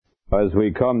As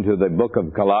we come to the book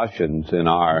of Colossians in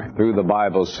our Through the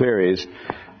Bible series,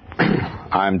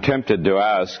 I'm tempted to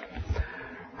ask,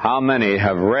 how many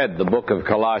have read the book of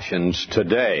Colossians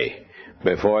today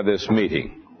before this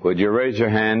meeting? Would you raise your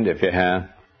hand if you have?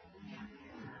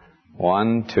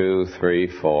 1, 2,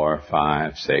 3, 4,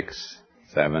 5, 6,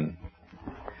 7,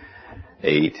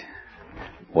 8.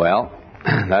 Well,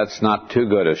 that's not too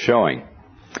good a showing.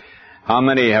 How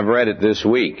many have read it this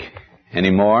week?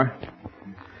 Any more?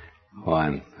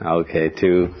 1. Okay,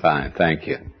 2. Fine. Thank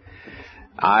you.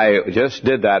 I just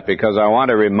did that because I want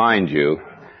to remind you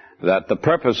that the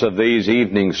purpose of these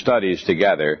evening studies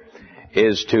together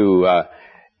is to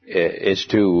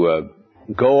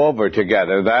go over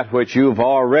together that which you've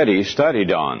already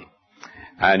studied on.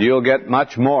 And you'll get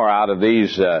much more out of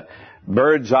these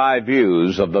bird's eye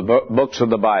views of the books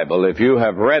of the Bible if you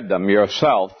have read them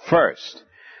yourself first.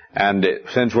 And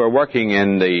since we're working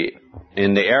in the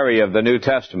area of the New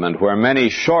Testament where many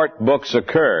short books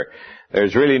occur,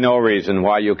 there's really no reason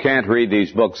why you can't read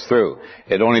these books through.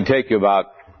 It'll only take you about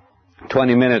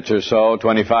 20 minutes or so,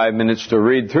 25 minutes to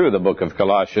read through the book of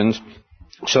Colossians.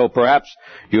 So perhaps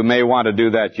you may want to do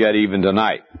that yet even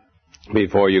tonight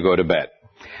before you go to bed.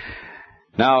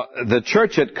 Now, the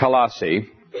church at Colossae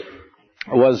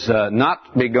was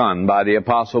not begun by the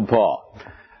Apostle Paul.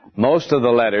 Most of the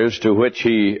letters to which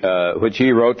he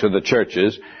wrote to the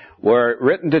churches were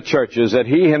written to churches that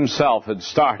he himself had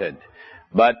started.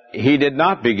 But he did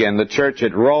not begin the church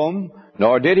at Rome,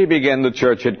 nor did he begin the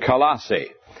church at Colossae.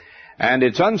 And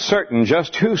it's uncertain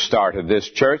just who started this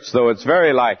church, though it's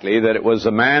very likely that it was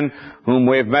a man whom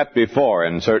we've met before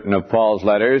in certain of Paul's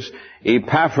letters,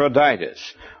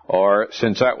 Epaphroditus. Or,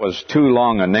 since that was too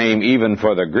long a name even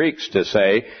for the Greeks to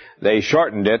say, they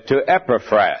shortened it to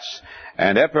Epaphras.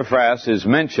 And Epaphras is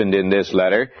mentioned in this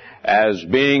letter as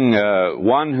being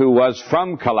one who was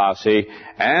from Colossae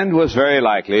and was very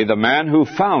likely the man who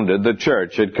founded the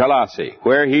church at Colossae.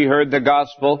 Where he heard the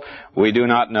gospel, we do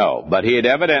not know. But he had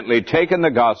evidently taken the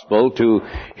gospel to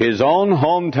his own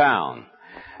hometown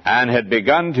and had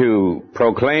begun to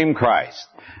proclaim Christ.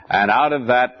 And out of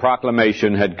that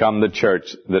proclamation had come the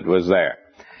church that was there.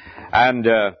 And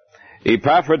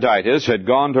Epaphroditus had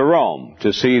gone to Rome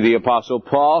to see the Apostle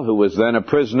Paul, who was then a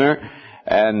prisoner,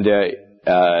 and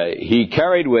he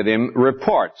carried with him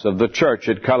reports of the church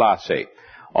at Colossae.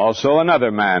 Also another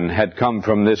man had come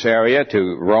from this area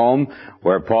to Rome,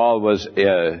 where Paul was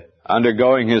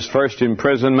undergoing his first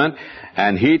imprisonment,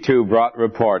 and he too brought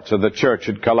reports of the church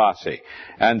at Colossae.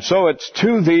 And so it's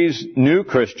to these new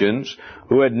Christians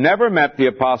who had never met the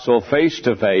apostle face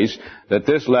to face that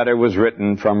this letter was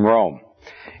written from Rome.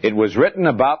 It was written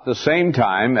about the same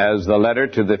time as the letter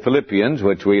to the Philippians,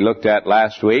 which we looked at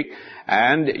last week,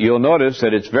 and you'll notice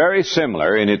that it's very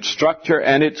similar in its structure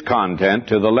and its content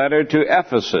to the letter to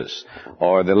Ephesus,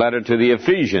 or the letter to the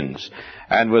Ephesians,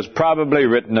 and was probably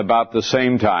written about the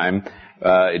same time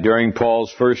during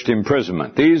Paul's first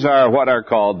imprisonment. These are what are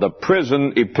called the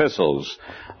prison epistles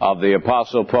of the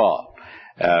Apostle Paul,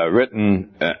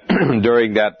 written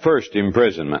during that first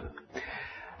imprisonment.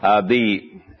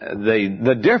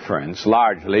 The difference,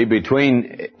 largely,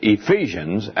 between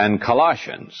Ephesians and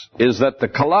Colossians is that the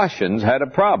Colossians had a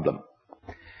problem.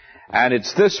 And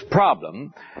it's this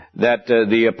problem that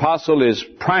the apostle is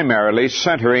primarily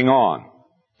centering on.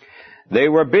 They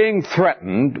were being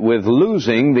threatened with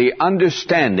losing the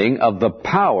understanding of the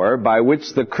power by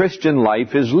which the Christian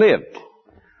life is lived.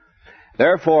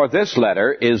 Therefore, this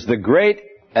letter is the great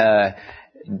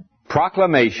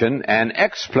proclamation and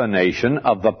explanation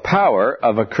of the power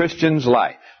of a Christian's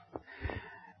life.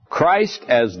 Christ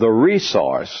as the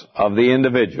resource of the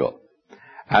individual.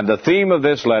 And the theme of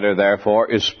this letter, therefore,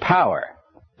 is power.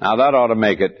 Now, that ought to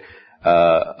make it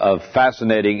of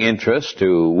fascinating interest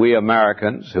to we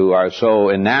Americans who are so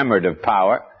enamored of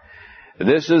power.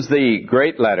 This is the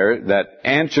great letter that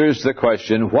answers the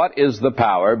question, what is the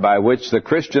power by which the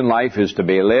Christian life is to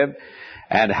be lived,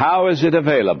 and how is it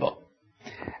available?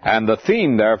 And the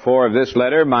theme, therefore, of this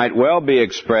letter might well be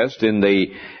expressed in the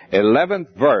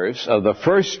 11th verse of the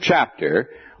first chapter,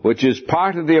 which is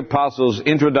part of the apostle's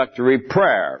introductory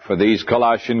prayer for these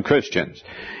Colossian Christians.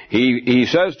 He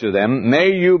says to them,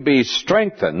 "May you be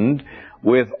strengthened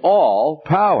with all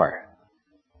power."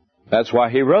 That's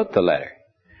why he wrote the letter.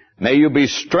 May you be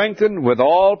strengthened with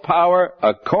all power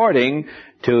according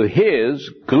to his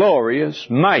glorious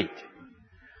might.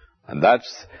 And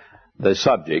that's the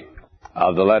subject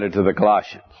of the letter to the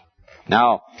Colossians.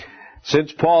 Now,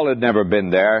 since Paul had never been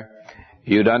there,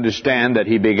 you'd understand that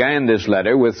he began this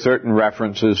letter with certain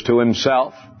references to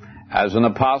himself as an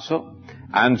apostle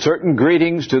and certain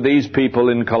greetings to these people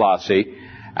in Colossae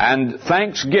and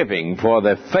thanksgiving for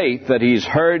the faith that he's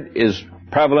heard is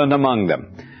prevalent among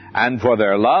them, and for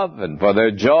their love and for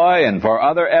their joy and for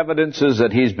other evidences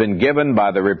that he's been given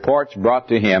by the reports brought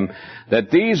to him,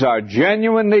 that these are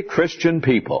genuinely Christian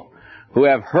people who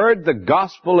have heard the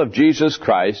gospel of Jesus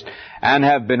Christ and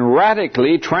have been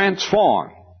radically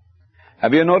transformed.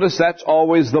 Have you noticed that's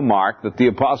always the mark that the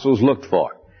apostles looked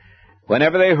for?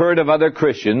 Whenever they heard of other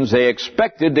Christians, they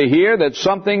expected to hear that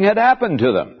something had happened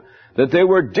to them, that they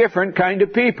were different kind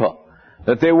of people,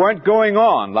 that they weren't going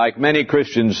on like many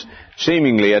Christians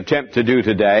seemingly attempt to do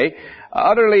today,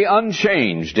 utterly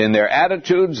unchanged in their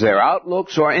attitudes, their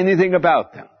outlooks, or anything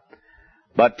about them.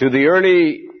 But to the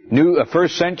early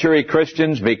first century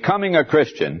Christians, becoming a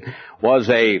Christian was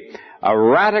a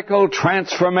radical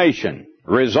transformation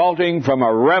resulting from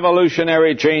a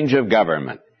revolutionary change of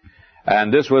government.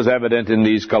 And this was evident in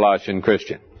these Colossian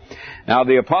Christians. Now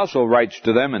the apostle writes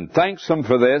to them and thanks them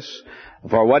for this,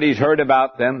 for what he's heard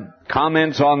about them,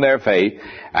 comments on their faith,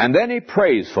 and then he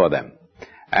prays for them.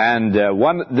 And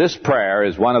this prayer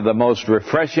is one of the most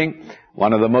refreshing,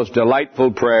 one of the most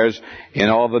delightful prayers in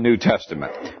all the New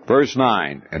Testament. Verse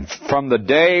 9, and from the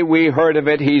day we heard of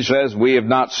it, he says, we have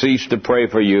not ceased to pray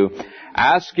for you,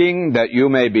 asking that you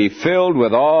may be filled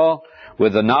with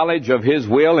the knowledge of his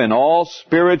will in all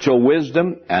spiritual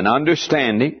wisdom and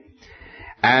understanding,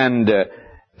 and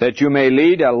that you may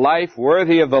lead a life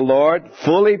worthy of the Lord,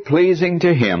 fully pleasing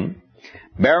to him,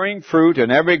 bearing fruit in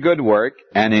every good work,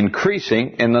 and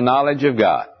increasing in the knowledge of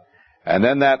God. And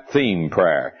then that theme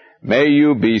prayer, may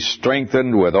you be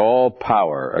strengthened with all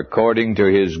power according to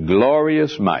his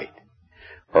glorious might,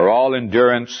 for all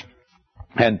endurance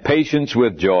and patience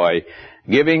with joy,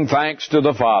 giving thanks to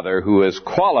the Father who has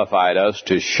qualified us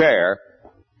to share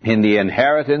in the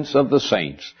inheritance of the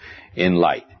saints in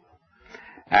light.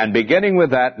 And beginning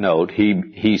with that note,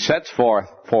 he sets forth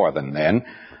for them then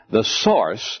the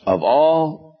source of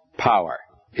all power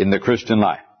in the Christian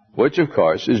life, which of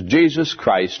course is Jesus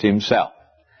Christ himself.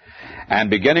 And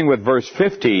beginning with verse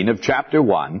 15 of chapter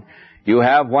 1, you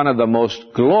have one of the most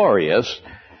glorious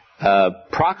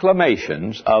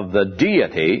proclamations of the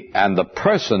deity and the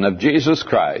person of Jesus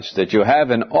Christ that you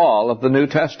have in all of the New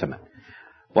Testament.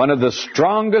 One of the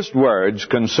strongest words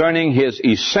concerning his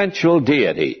essential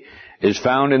deity is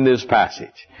found in this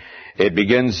passage. It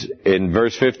begins in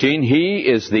verse 15, he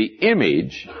is the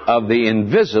image of the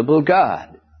invisible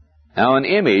God. Now an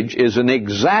image is an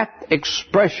exact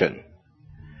expression.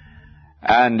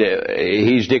 And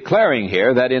he's declaring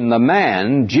here that in the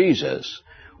man, Jesus,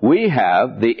 we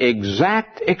have the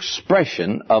exact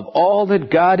expression of all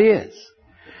that God is.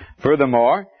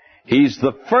 Furthermore, he's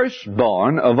the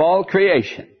firstborn of all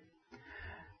creation.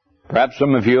 Perhaps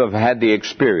some of you have had the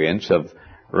experience of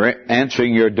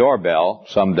answering your doorbell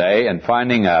someday and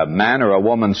finding a man or a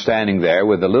woman standing there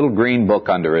with a little green book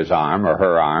under his arm or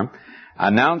her arm,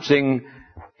 announcing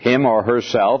him or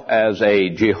herself as a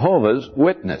Jehovah's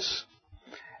Witness,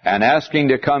 and asking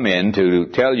to come in to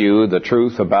tell you the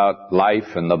truth about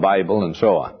life and the Bible and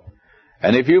so on.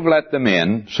 And if you've let them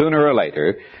in, sooner or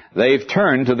later, they've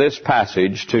turned to this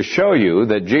passage to show you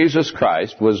that Jesus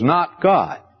Christ was not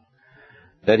God,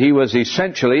 that he was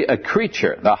essentially a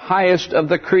creature, the highest of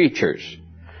the creatures,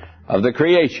 of the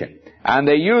creation. And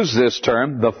they use this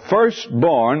term, the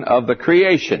firstborn of the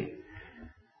creation,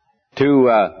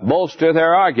 to bolster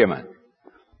their argument.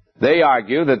 They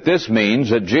argue that this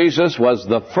means that Jesus was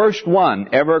the first one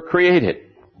ever created.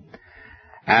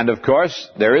 And of course,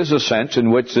 there is a sense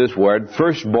in which this word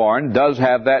firstborn does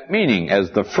have that meaning, as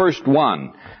the first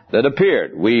one that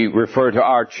appeared. We refer to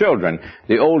our children.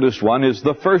 The oldest one is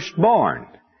the firstborn,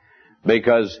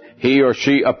 because he or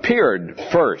she appeared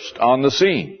first on the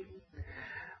scene.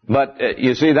 But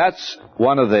you see, that's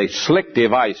one of the slick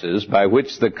devices by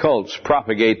which the cults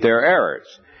propagate their errors.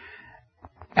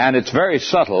 And it's very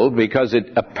subtle because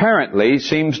it apparently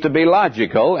seems to be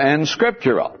logical and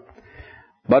scriptural.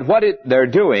 But what they're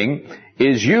doing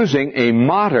is using a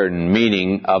modern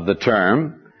meaning of the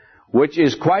term, which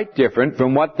is quite different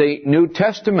from what the New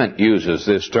Testament uses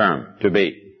this term to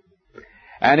be.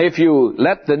 And if you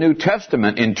let the New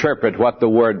Testament interpret what the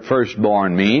word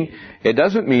firstborn mean, it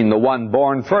doesn't mean the one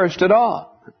born first at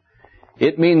all.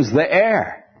 It means the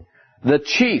heir, the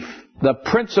chief, the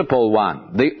principal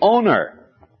one, the owner.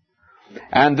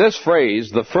 And this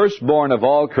phrase, the firstborn of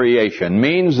all creation,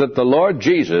 means that the Lord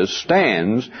Jesus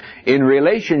stands in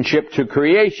relationship to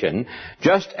creation,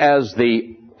 just as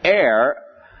the heir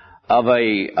of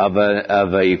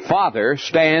a father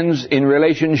stands in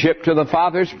relationship to the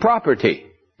father's property.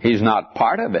 He's not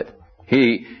part of it.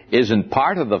 He isn't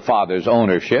part of the father's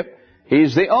ownership.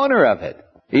 He's the owner of it.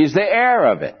 He's the heir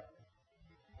of it.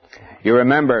 You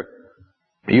remember,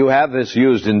 you have this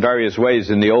used in various ways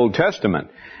in the Old Testament.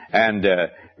 And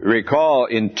recall,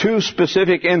 in two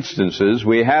specific instances,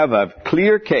 we have a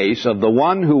clear case of the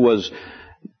one who was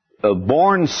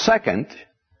born second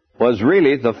was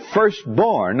really the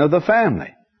firstborn of the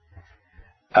family.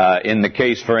 In the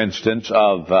case, for instance,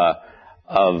 of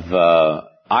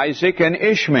Isaac and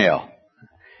Ishmael.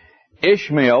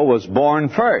 Ishmael was born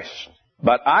first,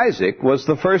 but Isaac was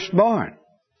the firstborn.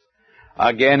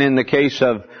 Again, in the case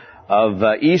of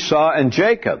Esau and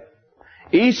Jacob.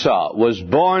 Esau was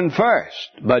born first,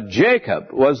 but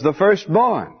Jacob was the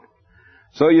firstborn.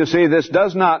 So you see, this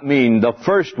does not mean the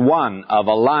first one of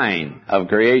a line of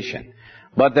creation,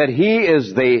 but that he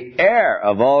is the heir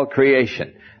of all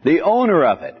creation, the owner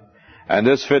of it. And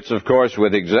this fits, of course,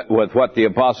 with what the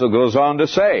apostle goes on to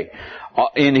say.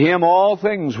 In him all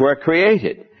things were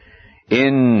created,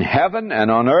 in heaven and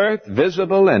on earth,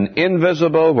 visible and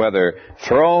invisible, whether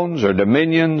thrones or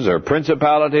dominions or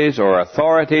principalities or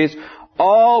authorities.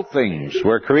 All things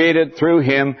were created through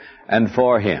him and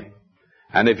for him.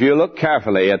 And if you look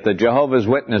carefully at the Jehovah's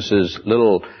Witnesses'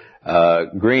 little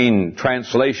green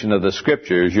translation of the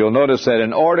Scriptures, you'll notice that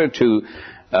in order to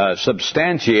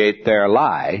substantiate their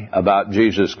lie about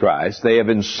Jesus Christ, they have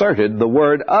inserted the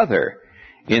word other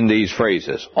in these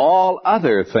phrases. All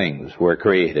other things were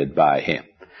created by him.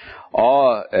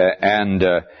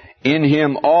 In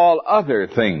him all other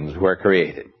things were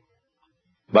created.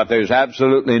 But there's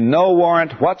absolutely no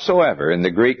warrant whatsoever in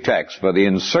the Greek text for the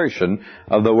insertion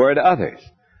of the word others.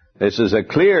 This is a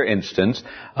clear instance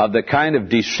of the kind of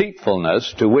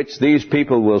deceitfulness to which these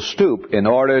people will stoop in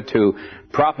order to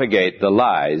propagate the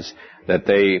lies that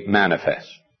they manifest.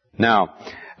 Now,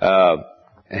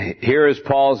 here is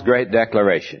Paul's great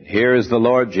declaration. Here is the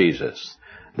Lord Jesus.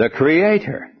 The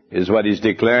Creator is what he's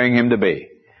declaring him to be.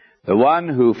 The one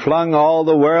who flung all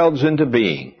the worlds into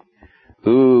being,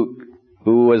 who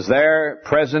was there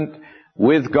present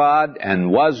with God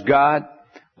and was God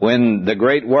when the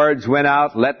great words went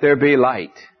out, let there be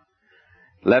light.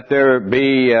 Let there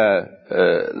be,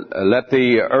 let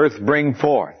the earth bring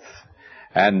forth.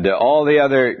 And all the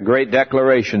other great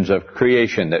declarations of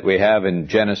creation that we have in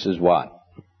Genesis 1.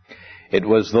 It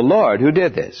was the Lord who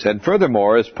did this. And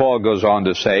furthermore, as Paul goes on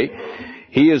to say,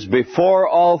 he is before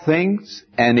all things,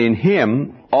 and in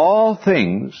him all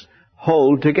things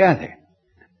hold together.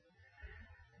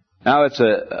 Now, it's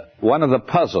one of the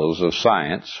puzzles of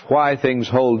science, why things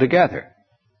hold together.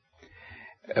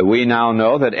 We now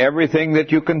know that everything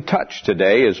that you can touch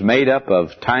today is made up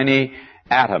of tiny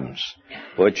atoms,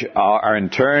 which are in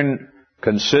turn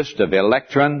consist of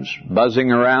electrons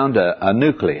buzzing around a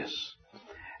nucleus.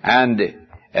 And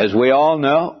as we all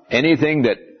know, anything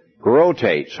that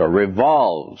rotates or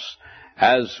revolves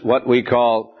has what we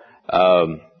call,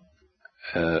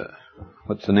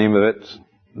 what's the name of it?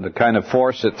 The kind of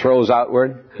force that throws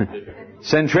outward?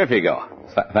 Centrifugal.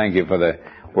 Thank you for the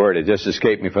word. It just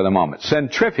escaped me for the moment.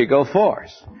 Centrifugal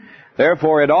force.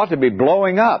 Therefore, it ought to be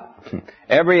blowing up.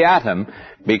 Every atom,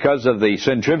 because of the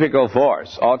centrifugal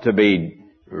force, ought to be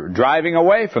driving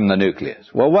away from the nucleus.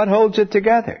 Well, what holds it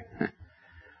together?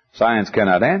 Science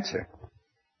cannot answer.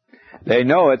 They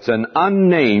know it's an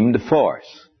unnamed force.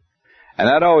 And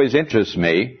that always interests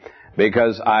me,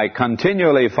 because I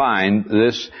continually find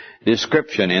this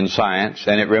description in science,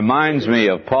 and it reminds me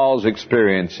of Paul's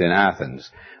experience in Athens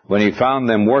when he found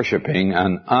them worshiping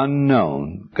an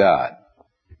unknown God.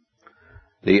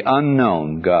 The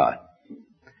unknown God.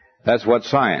 That's what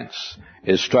science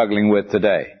is struggling with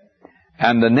today.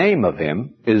 And the name of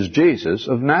him is Jesus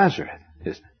of Nazareth.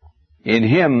 In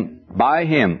him, by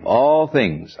him, all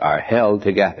things are held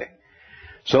together.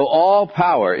 So all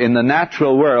power in the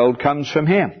natural world comes from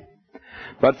him.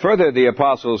 But further, the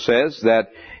apostle says that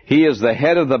he is the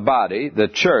head of the body, the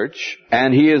church,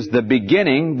 and he is the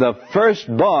beginning, the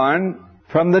firstborn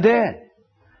from the dead.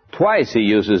 Twice he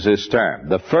uses this term,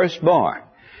 the firstborn.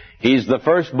 He's the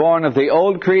firstborn of the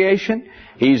old creation.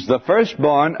 He's the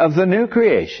firstborn of the new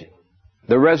creation,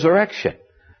 the resurrection.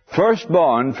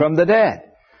 Firstborn from the dead.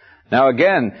 Now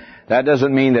again, that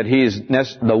doesn't mean that he's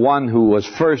the one who was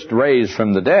first raised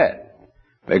from the dead,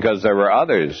 because there were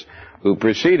others who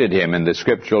preceded him in the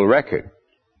scriptural record.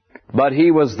 But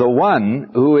he was the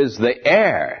one who is the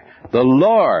heir, the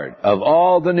Lord of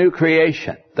all the new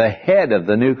creation, the head of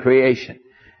the new creation,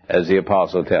 as the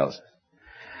apostle tells us.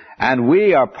 And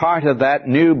we are part of that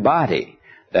new body,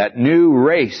 that new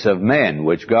race of men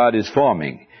which God is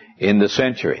forming in the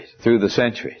centuries, through the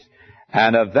centuries.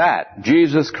 And of that,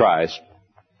 Jesus Christ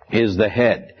is the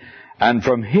head. And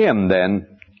from him,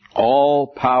 then, all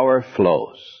power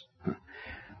flows.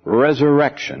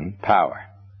 Resurrection power.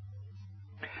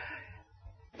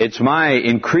 It's my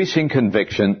increasing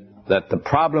conviction that the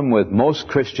problem with most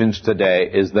Christians today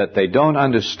is that they don't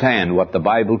understand what the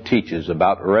Bible teaches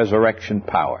about resurrection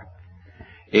power.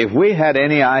 If we had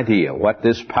any idea what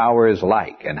this power is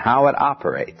like and how it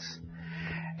operates,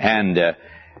 and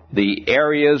the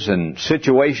areas and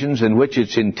situations in which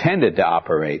it's intended to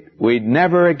operate, we'd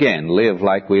never again live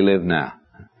like we live now.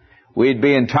 We'd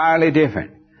be entirely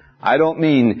different. I don't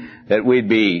mean that we'd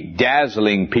be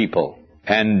dazzling people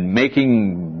and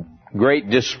making great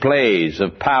displays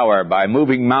of power by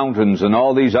moving mountains and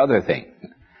all these other things.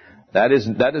 That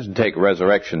doesn't take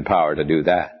resurrection power to do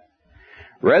that.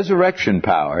 Resurrection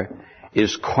power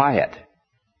is quiet.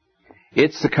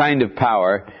 It's the kind of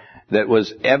power that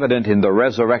was evident in the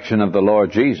resurrection of the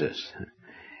Lord Jesus.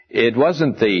 It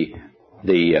wasn't the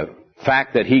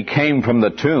fact that he came from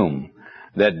the tomb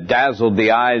that dazzled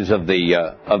the eyes of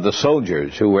the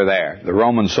soldiers who were there, the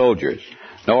Roman soldiers,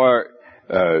 nor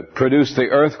produced the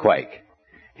earthquake.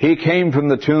 He came from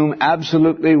the tomb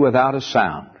absolutely without a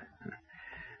sound.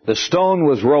 The stone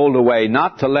was rolled away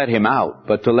not to let him out,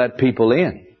 but to let people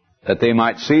in, that they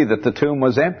might see that the tomb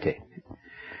was empty.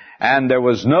 And there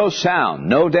was no sound,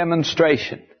 no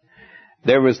demonstration.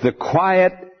 There was the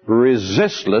quiet,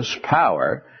 resistless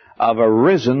power of a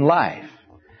risen life,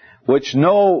 which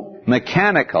no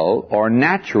mechanical or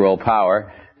natural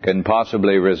power can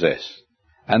possibly resist.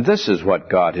 And this is what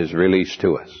God has released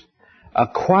to us. A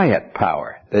quiet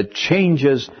power that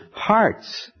changes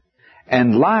hearts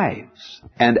and lives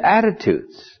and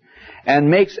attitudes and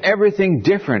makes everything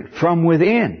different from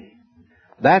within.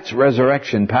 That's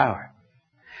resurrection power.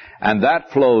 And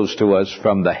that flows to us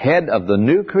from the head of the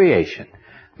new creation,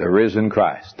 the risen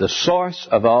Christ, the source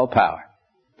of all power.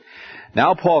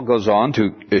 Now Paul goes on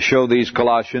to show these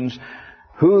Colossians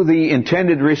who the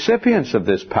intended recipients of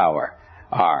this power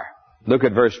are. Look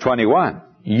at verse 21.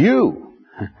 You,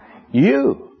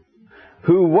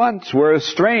 who once were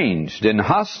estranged and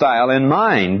hostile in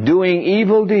mind, doing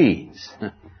evil deeds.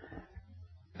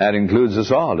 That includes us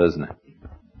all, doesn't it?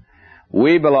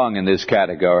 We belong in this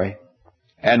category.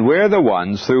 And we're the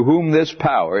ones through whom this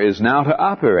power is now to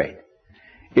operate.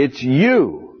 It's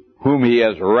you whom he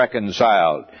has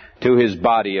reconciled to his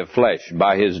body of flesh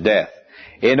by his death,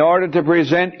 in order to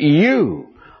present you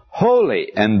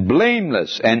holy and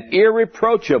blameless and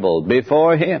irreproachable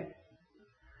before him.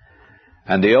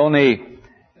 And the only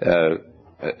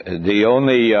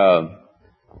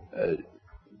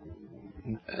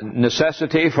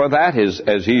necessity for that is,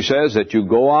 as he says, that you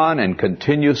go on and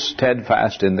continue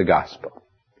steadfast in the gospel.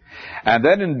 And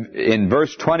then in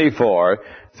verse 24,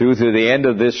 through to the end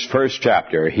of this first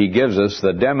chapter, he gives us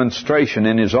the demonstration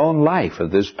in his own life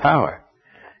of this power.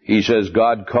 He says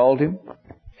God called him,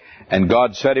 and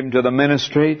God set him to the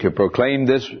ministry to proclaim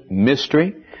this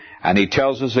mystery. And he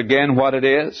tells us again what it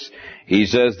is. He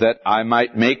says that I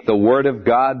might make the word of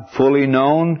God fully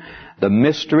known, the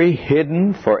mystery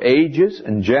hidden for ages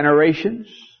and generations.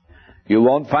 You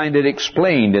won't find it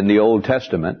explained in the Old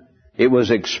Testament. It was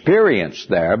experienced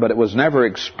there, but it was never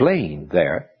explained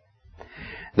there.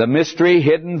 The mystery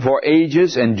hidden for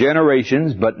ages and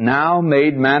generations, but now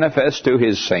made manifest to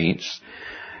his saints.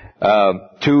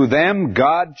 To them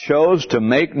God chose to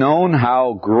make known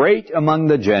how great among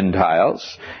the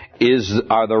Gentiles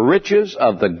are the riches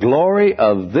of the glory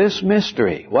of this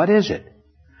mystery. What is it?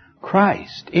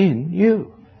 Christ in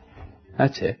you.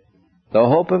 That's it. The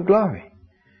hope of glory.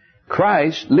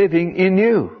 Christ living in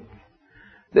you.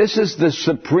 This is the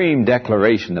supreme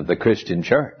declaration of the Christian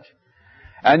church.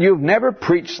 And you've never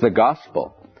preached the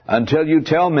gospel until you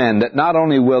tell men that not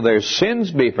only will their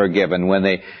sins be forgiven when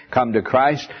they come to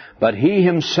Christ, but he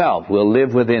himself will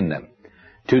live within them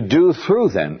to do through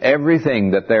them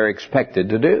everything that they're expected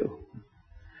to do.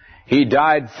 He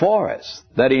died for us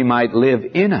that he might live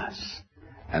in us.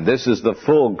 And this is the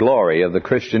full glory of the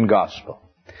Christian gospel.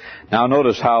 Now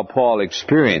notice how Paul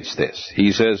experienced this.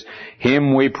 He says,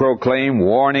 him we proclaim,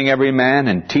 warning every man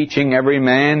and teaching every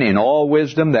man in all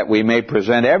wisdom, that we may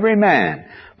present every man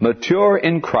mature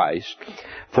in Christ.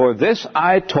 For this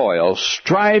I toil,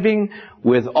 striving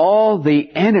with all the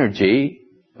energy.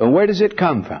 And where does it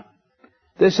come from?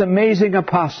 This amazing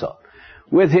apostle,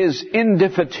 with his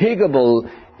indefatigable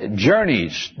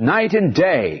journeys night and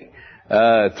day,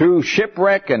 through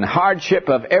shipwreck and hardship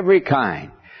of every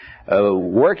kind,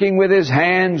 working with his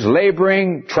hands,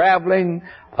 laboring, traveling,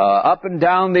 up and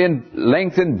down the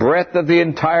length and breadth of the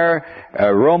entire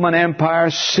Roman Empire,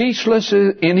 ceaseless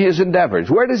in his endeavors.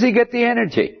 Where does he get the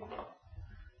energy?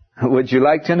 Would you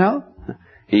like to know?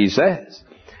 He says,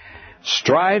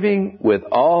 striving with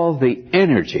all the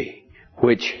energy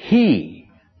which he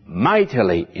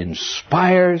mightily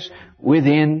inspires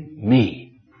within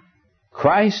me.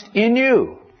 Christ in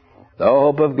you, the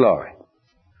hope of glory.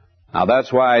 Now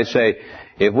that's why I say,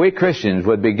 if we Christians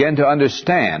would begin to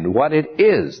understand what it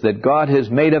is that God has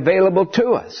made available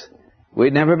to us,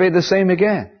 we'd never be the same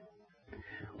again.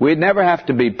 We'd never have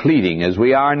to be pleading, as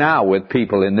we are now with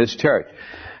people in this church,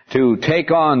 to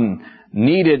take on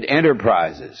needed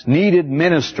enterprises, needed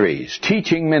ministries,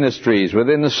 teaching ministries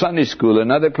within the Sunday school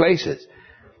and other places,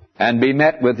 and be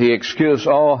met with the excuse,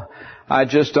 oh, I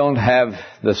just don't have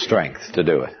the strength to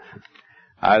do it.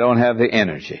 I don't have the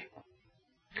energy.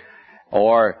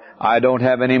 Or I don't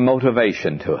have any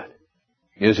motivation to it.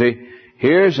 You see,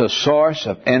 here's a source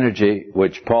of energy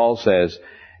which Paul says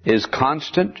is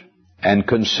constant and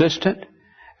consistent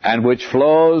and which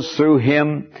flows through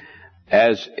him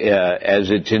as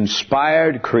it's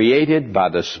inspired, created by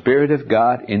the Spirit of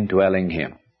God indwelling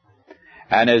him.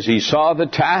 And as he saw the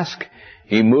task,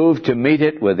 he moved to meet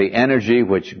it with the energy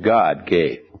which God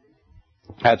gave.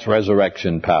 That's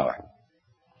resurrection power.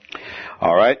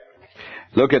 All right.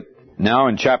 Look at now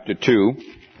in chapter 2,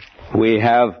 we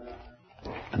have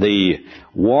the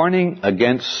warning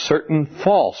against certain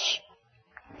false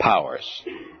powers,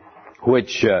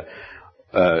 which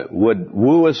would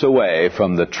woo us away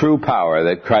from the true power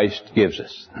that Christ gives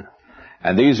us.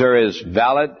 And these are as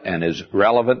valid and as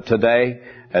relevant today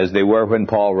as they were when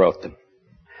Paul wrote them.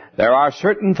 There are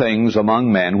certain things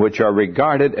among men which are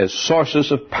regarded as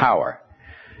sources of power.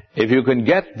 If you can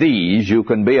get these, you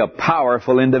can be a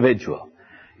powerful individual.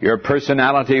 Your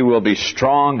personality will be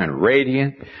strong and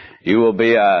radiant. You will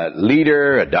be a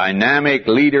leader, a dynamic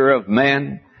leader of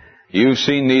men. You've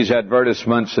seen these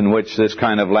advertisements in which this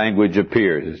kind of language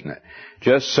appears, isn't it?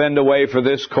 Just send away for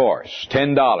this course,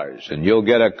 $10, and you'll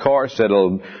get a course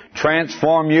that'll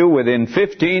transform you within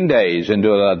 15 days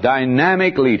into a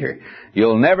dynamic leader.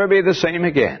 You'll never be the same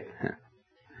again.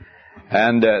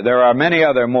 And there are many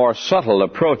other more subtle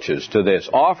approaches to this,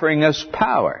 offering us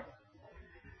power.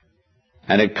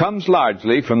 And it comes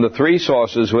largely from the three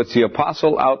sources which the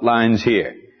apostle outlines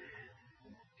here.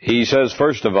 He says,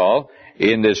 first of all,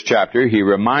 in this chapter, he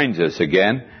reminds us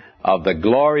again of the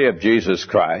glory of Jesus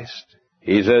Christ.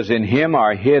 He says, in him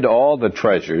are hid all the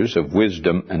treasures of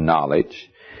wisdom and knowledge.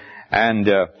 And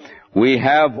we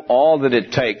have all that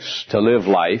it takes to live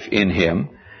life in him.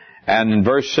 And in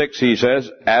verse 6 he says,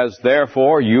 as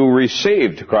therefore you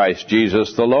received Christ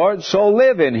Jesus the Lord, so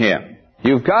live in him.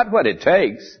 You've got what it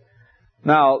takes.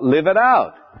 Now live it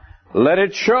out. Let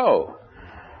it show.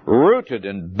 Rooted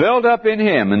and built up in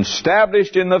him,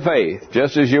 established in the faith,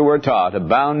 just as you were taught,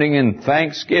 abounding in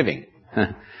thanksgiving.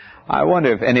 I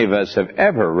wonder if any of us have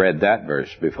ever read that verse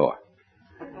before.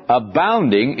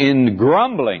 Abounding in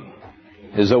grumbling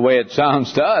is the way it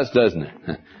sounds to us, doesn't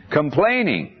it?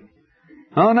 Complaining.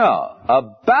 Oh no.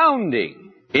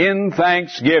 Abounding in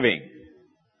thanksgiving.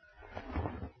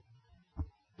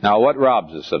 Now what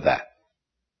robs us of that?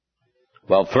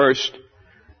 Well, first,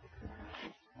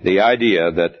 the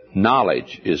idea that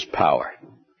knowledge is power.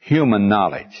 Human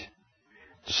knowledge.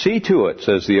 See to it,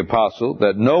 says the apostle,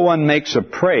 that no one makes a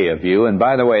prey of you. And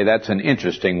by the way, that's an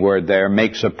interesting word there.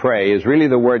 Makes a prey is really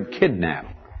the word kidnap.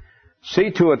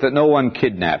 See to it that no one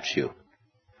kidnaps you.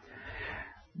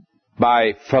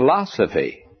 By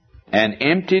philosophy and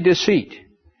empty deceit,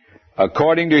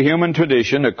 according to human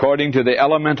tradition, according to the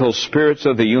elemental spirits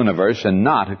of the universe, and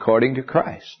not according to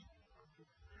Christ.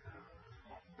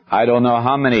 I don't know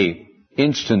how many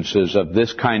instances of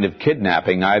this kind of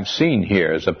kidnapping I've seen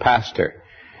here as a pastor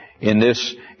in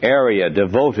this area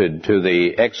devoted to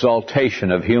the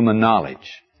exaltation of human knowledge.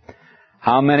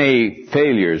 How many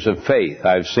failures of faith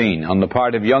I've seen on the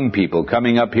part of young people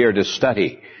coming up here to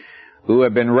study who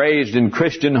have been raised in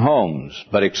Christian homes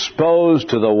but exposed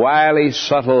to the wily,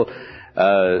 subtle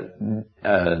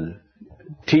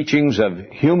teachings of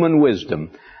human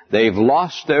wisdom. They've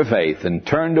lost their faith and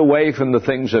turned away from the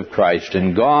things of Christ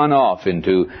and gone off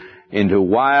into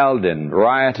wild and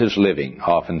riotous living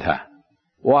oftentimes.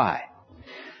 Why?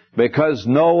 Because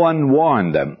no one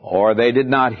warned them, or they did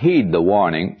not heed the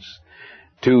warnings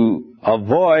to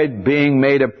avoid being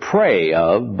made a prey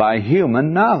of by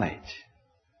human knowledge.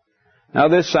 Now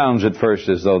this sounds at first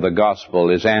as though the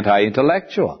gospel is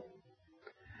anti-intellectual.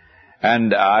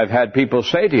 And I've had people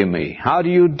say to me, how do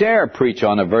you dare preach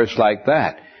on a verse like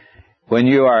that when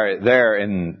you are there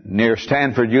near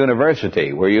Stanford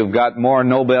University, where you've got more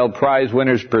Nobel Prize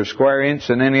winners per square inch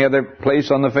than any other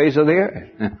place on the face of the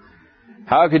earth?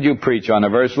 How could you preach on a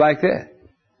verse like this?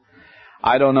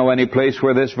 I don't know any place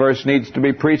where this verse needs to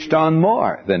be preached on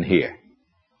more than here.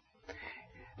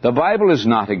 The Bible is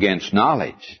not against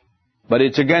knowledge, but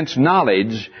it's against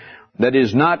knowledge that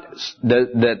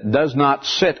does not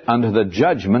sit under the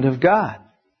judgment of God.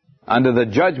 under the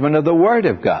judgment of the Word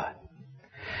of God.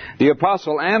 The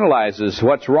apostle analyzes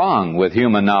what's wrong with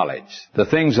human knowledge, the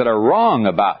things that are wrong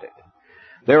about it.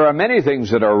 There are many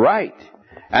things that are right,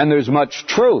 and there's much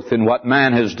truth in what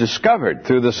man has discovered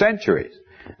through the centuries.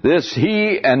 This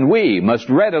he and we must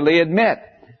readily admit.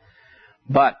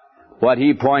 But what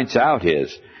he points out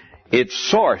is, its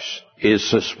source is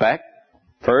suspect,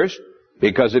 first,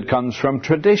 because it comes from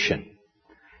tradition.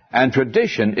 And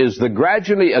tradition is the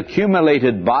gradually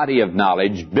accumulated body of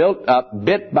knowledge built up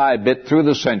bit by bit through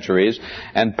the centuries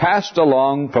and passed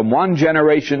along from one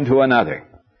generation to another.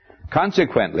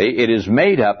 Consequently, it is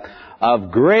made up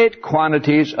of great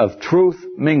quantities of truth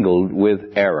mingled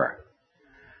with error,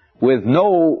 with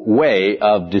no way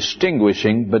of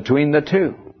distinguishing between the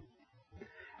two.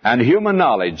 And human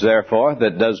knowledge, therefore,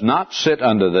 that does not sit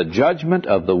under the judgment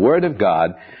of the Word of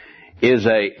God is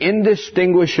an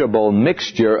indistinguishable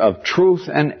mixture of truth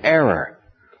and error.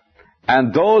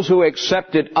 And those who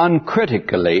accept it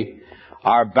uncritically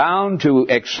are bound to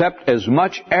accept as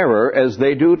much error as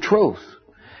they do truth.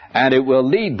 And it will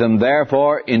lead them,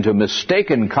 therefore, into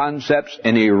mistaken concepts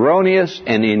and erroneous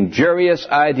and injurious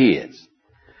ideas.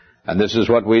 And this is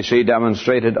what we see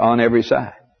demonstrated on every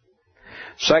side.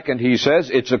 Second, he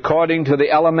says, it's according to the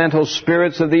elemental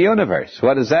spirits of the universe.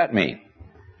 What does that mean?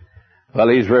 Well,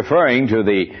 he's referring to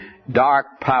the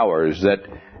dark powers that,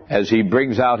 as he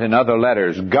brings out in other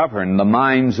letters, govern the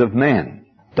minds of men,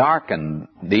 darken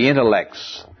the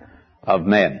intellects of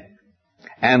men,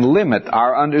 and limit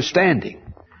our understanding,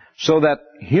 so that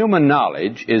human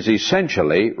knowledge is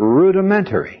essentially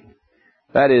rudimentary.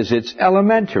 That is, it's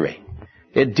elementary.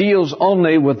 It deals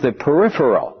only with the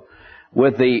peripheral,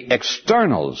 with the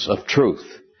externals of truth.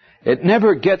 It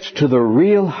never gets to the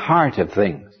real heart of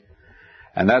things.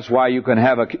 And that's why you can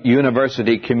have a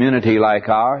university community like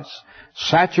ours,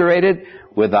 saturated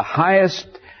with the highest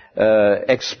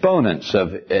exponents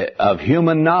of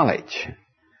human knowledge,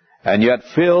 and yet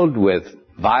filled with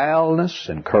vileness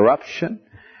and corruption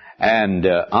and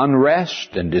unrest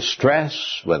and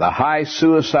distress, with a high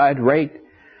suicide rate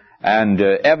and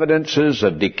evidences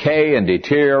of decay and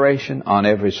deterioration on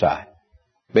every side.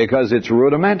 Because it's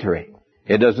rudimentary.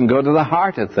 It doesn't go to the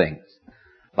heart of things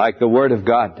like the Word of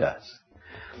God does.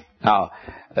 Now,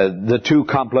 the two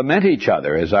complement each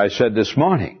other, as I said this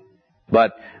morning.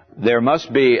 But there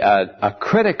must be a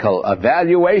critical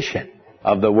evaluation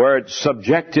of the Word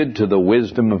subjected to the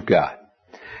wisdom of God.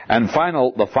 And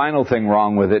the final thing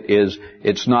wrong with it is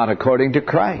it's not according to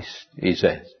Christ, he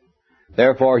says.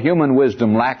 Therefore, human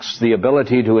wisdom lacks the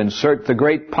ability to insert the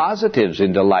great positives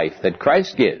into life that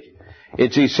Christ gives.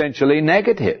 It's essentially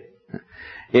negative.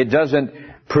 It doesn't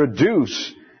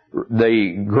produce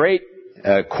the great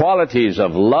qualities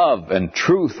of love and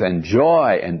truth and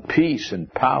joy and peace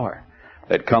and power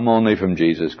that come only from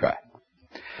Jesus Christ.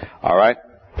 All right?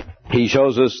 He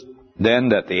shows us then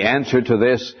that the answer to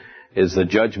this is the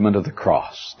judgment of the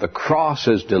cross. The cross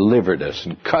has delivered us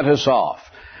and cut us off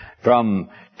from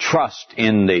trust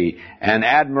in and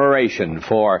admiration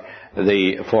for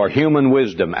human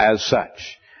wisdom as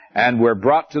such. And we're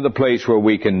brought to the place where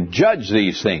we can judge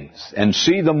these things and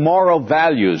see the moral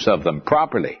values of them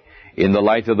properly in the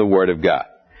light of the Word of God.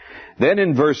 Then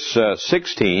in verse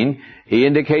 16, he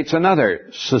indicates another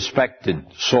suspected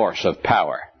source of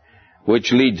power,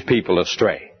 which leads people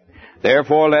astray.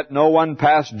 Therefore, let no one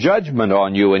pass judgment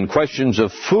on you in questions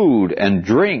of food and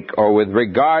drink, or with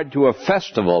regard to a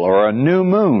festival, or a new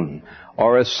moon,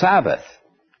 or a Sabbath.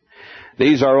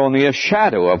 These are only a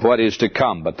shadow of what is to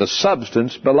come, but the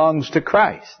substance belongs to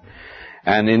Christ.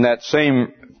 And in that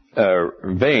same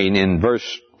vein, in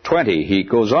verse 20, he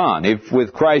goes on, if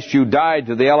with Christ you died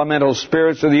to the elemental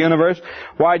spirits of the universe,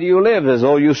 why do you live as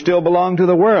though you still belong to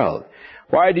the world?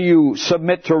 Why do you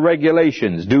submit to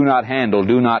regulations, do not handle,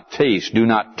 do not taste, do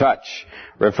not touch,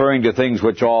 referring to things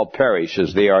which all perish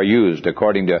as they are used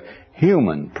according to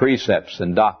human precepts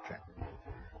and doctrine?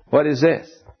 What is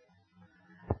this?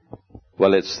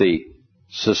 Well, it's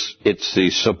the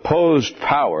supposed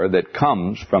power that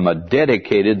comes from a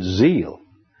dedicated zeal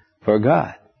for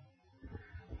God,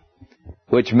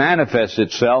 which manifests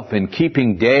itself in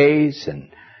keeping days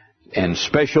and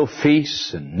special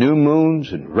feasts and new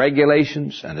moons and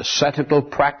regulations and ascetical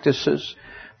practices,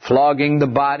 flogging the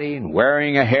body and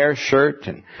wearing a hair shirt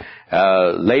and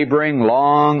laboring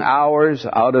long hours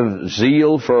out of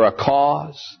zeal for a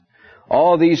cause.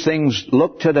 All these things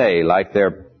look today like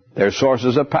they're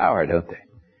sources of power, don't they?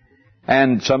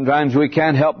 And sometimes we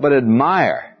can't help but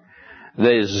admire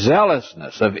the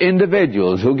zealousness of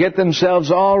individuals who get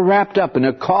themselves all wrapped up in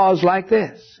a cause like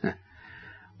this.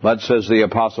 But, says the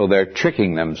apostle, they're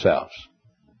tricking themselves.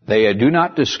 They do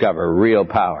not discover real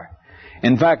power.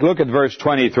 In fact, look at verse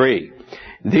 23.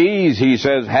 These, he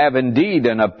says, have indeed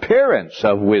an appearance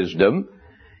of wisdom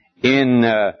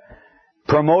in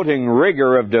promoting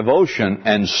rigor of devotion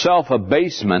and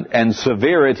self-abasement and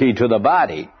severity to the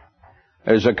body.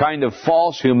 There's a kind of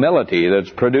false humility that's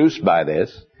produced by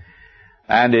this,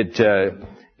 and it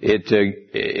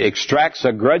extracts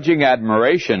a grudging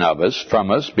admiration of us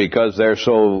from us because they're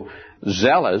so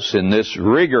zealous in this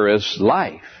rigorous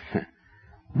life.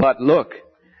 But look,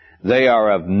 they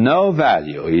are of no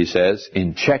value, he says,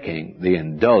 in checking the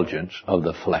indulgence of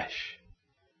the flesh.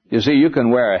 You see, you can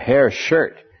wear a hair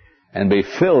shirt and be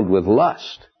filled with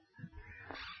lust.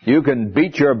 You can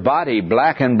beat your body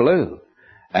black and blue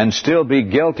and still be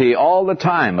guilty all the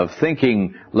time of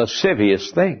thinking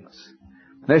lascivious things.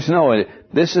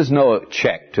 This is no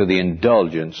check to the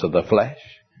indulgence of the flesh,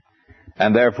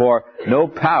 and therefore no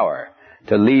power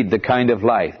to lead the kind of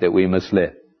life that we must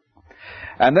live.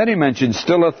 And then he mentions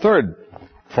still a third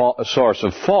source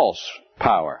of false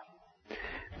power.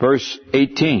 Verse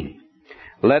 18.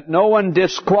 Let no one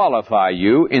disqualify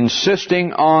you,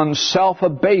 insisting on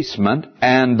self-abasement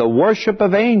and the worship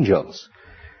of angels,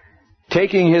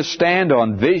 taking his stand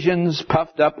on visions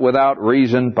puffed up without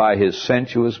reason by his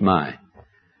sensuous mind.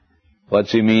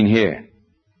 What's he mean here?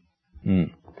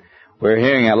 We're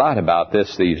hearing a lot about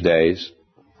this these days.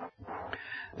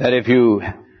 That if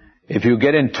you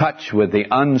get in touch with the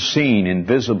unseen,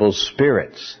 invisible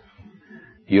spirits,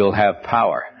 you'll have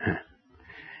power.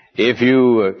 If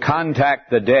you contact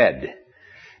the dead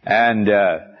and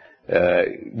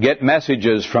get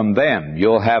messages from them,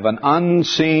 you'll have an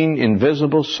unseen,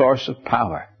 invisible source of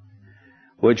power,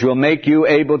 which will make you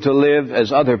able to live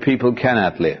as other people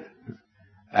cannot live.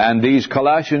 And these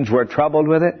Colossians were troubled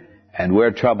with it, and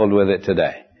we're troubled with it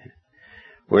today.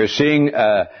 We're seeing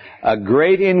a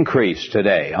great increase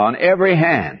today on every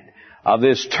hand of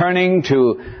this turning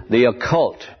to the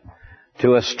occult,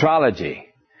 to astrology,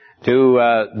 to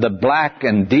the black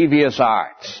and devious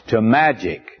arts, to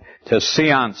magic, to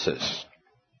seances.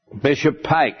 Bishop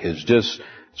Pike has just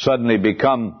suddenly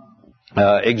become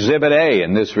Exhibit A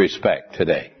in this respect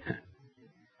today.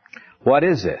 What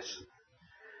is this?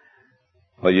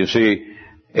 Well, you see,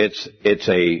 it's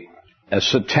a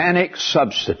satanic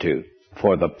substitute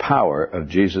for the power of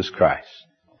Jesus Christ,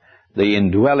 the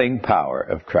indwelling power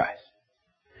of Christ.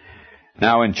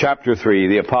 Now in chapter 3,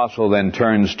 the apostle then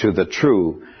turns to the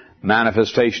true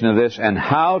manifestation of this and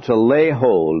how to lay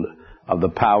hold of the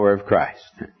power of Christ.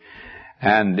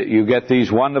 And you get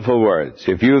these wonderful words.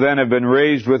 If you then have been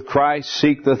raised with Christ,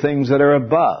 seek the things that are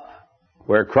above,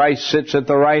 where Christ sits at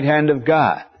the right hand of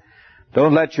God.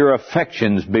 Don't let your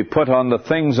affections be put on the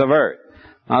things of earth.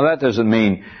 Now that doesn't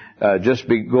mean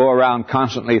go around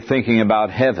constantly thinking about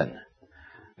heaven.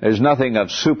 There's nothing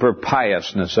of super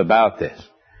piousness about this.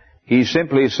 He's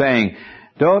simply saying,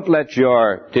 don't let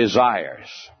your desires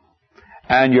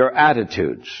and your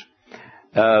attitudes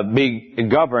be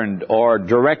governed or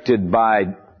directed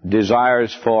by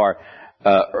desires for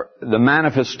the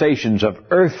manifestations of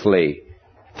earthly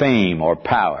fame or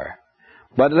power.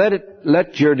 But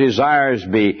let your desires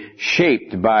be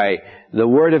shaped by the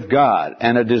Word of God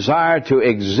and a desire to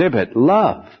exhibit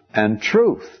love and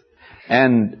truth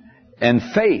and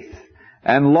faith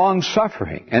and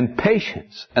long-suffering and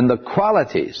patience and the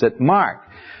qualities that mark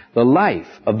the life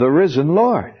of the risen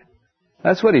Lord.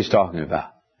 That's what he's talking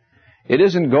about. It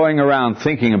isn't going around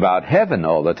thinking about heaven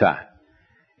all the time.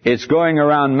 It's going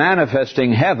around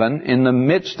manifesting heaven in the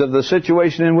midst of the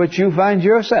situation in which you find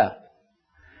yourself.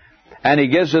 And he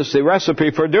gives us the recipe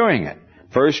for doing it.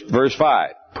 First, verse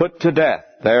 5. Put to death,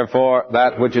 therefore,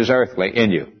 that which is earthly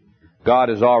in you. God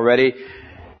has already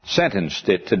sentenced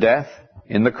it to death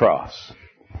in the cross.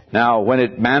 Now, when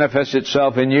it manifests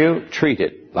itself in you, treat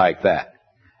it like that,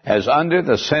 as under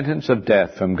the sentence of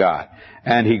death from God.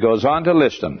 And he goes on to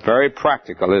list them. Very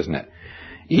practical, isn't it?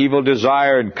 Evil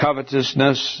desire and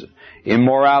covetousness,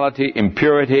 immorality,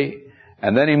 impurity.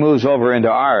 And then he moves over into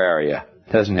our area,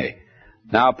 doesn't he?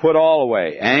 Now put all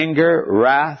away: anger,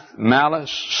 wrath,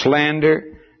 malice,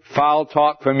 slander, foul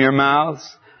talk from your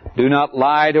mouths. Do not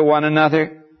lie to one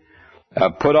another.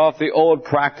 Put off the old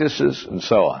practices, and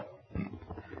so on.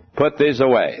 Put these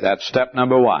away. That's step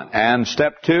number 1. And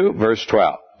step 2, verse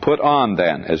 12. Put on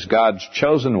then, as God's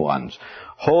chosen ones,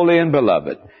 holy and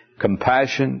beloved,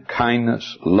 compassion,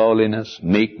 kindness, lowliness,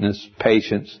 meekness,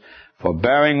 patience,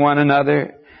 forbearing one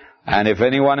another, and if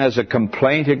anyone has a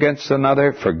complaint against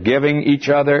another, forgiving each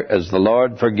other as the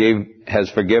Lord has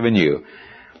forgiven you.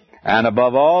 And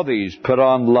above all these, put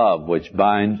on love, which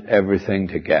binds everything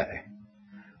together.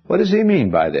 What does he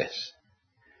mean by this?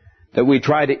 That we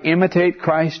try to imitate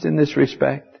Christ in this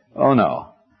respect? Oh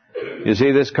no. You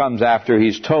see, this comes after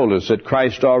He's told us that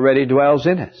Christ already dwells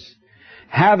in us.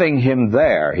 Having Him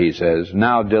there, He says,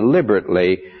 now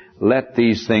deliberately let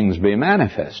these things be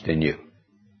manifest in you.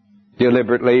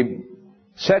 Deliberately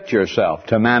set yourself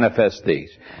to manifest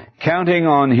these, counting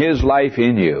on His life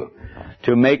in you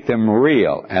to make them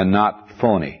real and not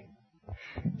phony.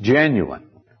 Genuine,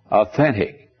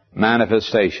 authentic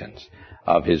manifestations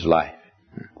of His life.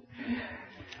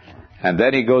 And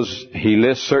then he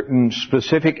lists certain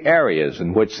specific areas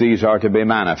in which these are to be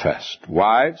manifest.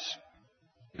 Wives,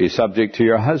 be subject to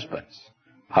your husbands.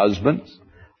 Husbands,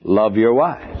 love your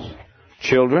wives.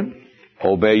 Children,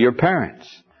 obey your parents.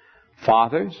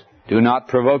 Fathers, do not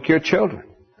provoke your children.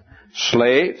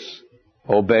 Slaves,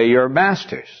 obey your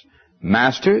masters.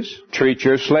 Masters, treat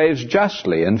your slaves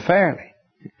justly and fairly.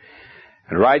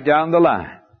 And right down the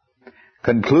line,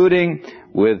 concluding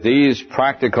with these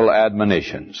practical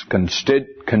admonitions.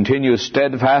 Continue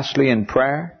steadfastly in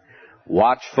prayer,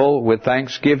 watchful with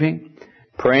thanksgiving,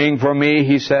 praying for me,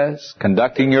 he says,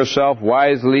 conducting yourself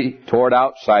wisely toward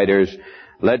outsiders,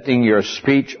 letting your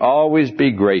speech always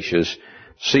be gracious,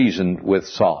 seasoned with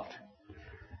salt.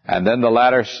 And then the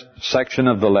latter section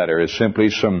of the letter is simply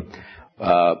some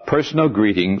personal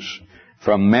greetings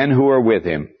from men who are with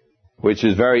him, which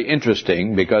is very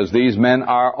interesting because these men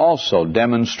are also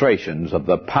demonstrations of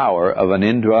the power of an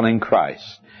indwelling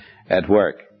Christ at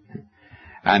work.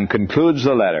 And concludes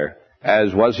the letter,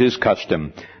 as was his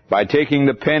custom, by taking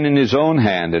the pen in his own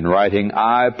hand and writing,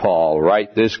 I, Paul,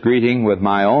 write this greeting with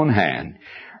my own hand.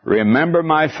 Remember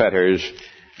my fetters,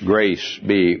 grace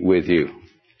be with you.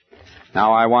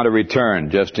 Now I want to return,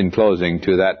 just in closing,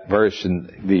 to that verse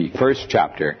in the first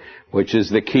chapter, which is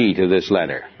the key to this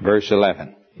letter, verse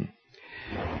 11.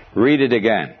 Read it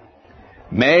again.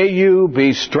 May you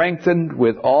be strengthened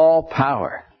with all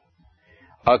power,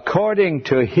 according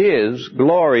to His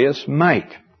glorious might.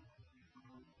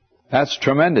 That's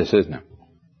tremendous, isn't it?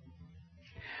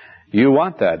 You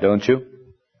want that, don't you?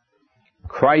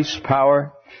 Christ's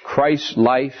power, Christ's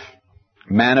life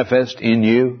manifest in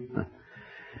you.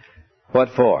 What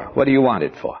for? What do you want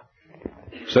it for?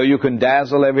 So you can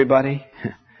dazzle everybody?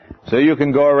 So you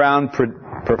can go around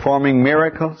performing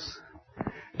miracles?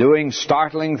 Doing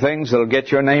startling things that'll get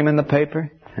your name in the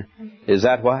paper? Is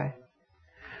that why?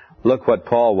 Look what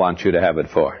Paul wants you to have it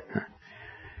for.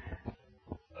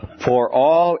 For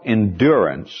all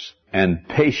endurance and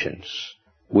patience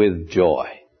with joy.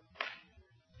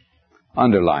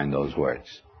 Underline those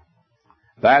words.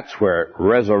 That's where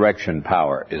resurrection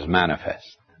power is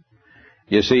manifest.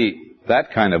 You see,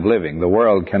 that kind of living the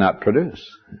world cannot produce.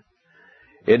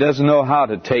 It doesn't know how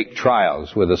to take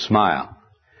trials with a smile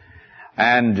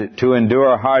and to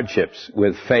endure hardships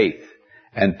with faith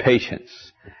and patience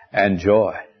and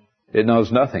joy. It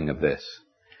knows nothing of this.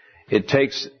 It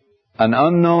takes an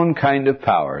unknown kind of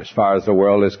power as far as the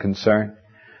world is concerned,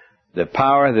 the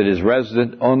power that is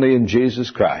resident only in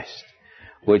Jesus Christ,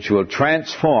 which will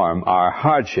transform our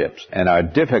hardships and our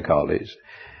difficulties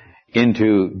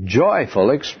into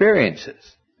joyful experiences.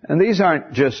 And these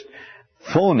aren't just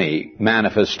phony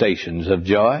manifestations of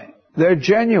joy. They're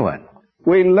genuine.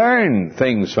 We learn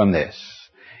things from this.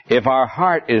 If our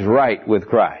heart is right with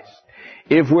Christ,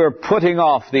 if we're putting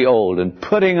off the old and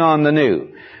putting on the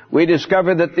new, we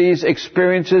discover that these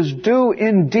experiences do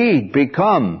indeed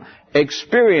become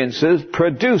experiences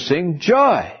producing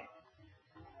joy.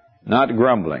 Not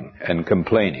grumbling and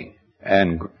complaining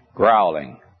and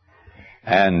growling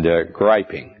and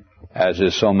griping, as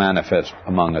is so manifest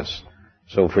among us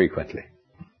so frequently.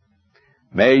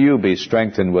 May you be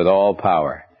strengthened with all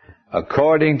power,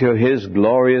 according to His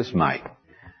glorious might,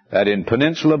 that in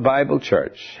Peninsula Bible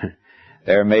Church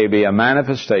there may be a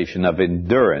manifestation of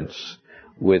endurance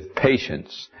with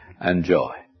patience and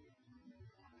joy.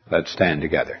 Let's stand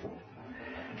together.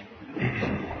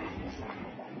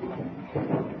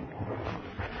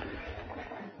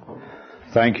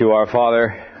 Thank you, our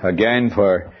Father, again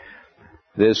for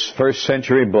this first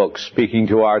century book speaking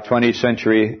to our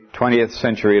 20th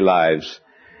century lives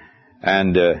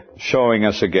and showing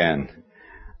us again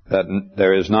that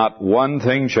there is not one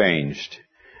thing changed,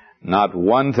 not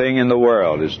one thing in the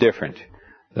world is different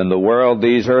than the world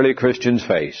these early Christians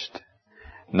faced.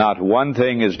 Not one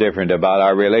thing is different about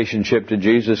our relationship to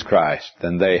Jesus Christ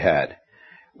than they had.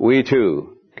 We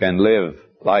too can live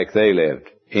like they lived,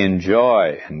 in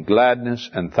joy and gladness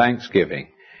and thanksgiving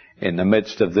in the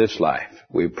midst of this life.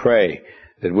 We pray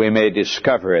that we may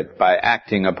discover it by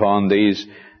acting upon these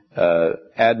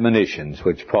admonitions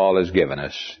which Paul has given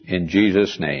us. In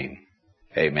Jesus' name,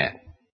 amen.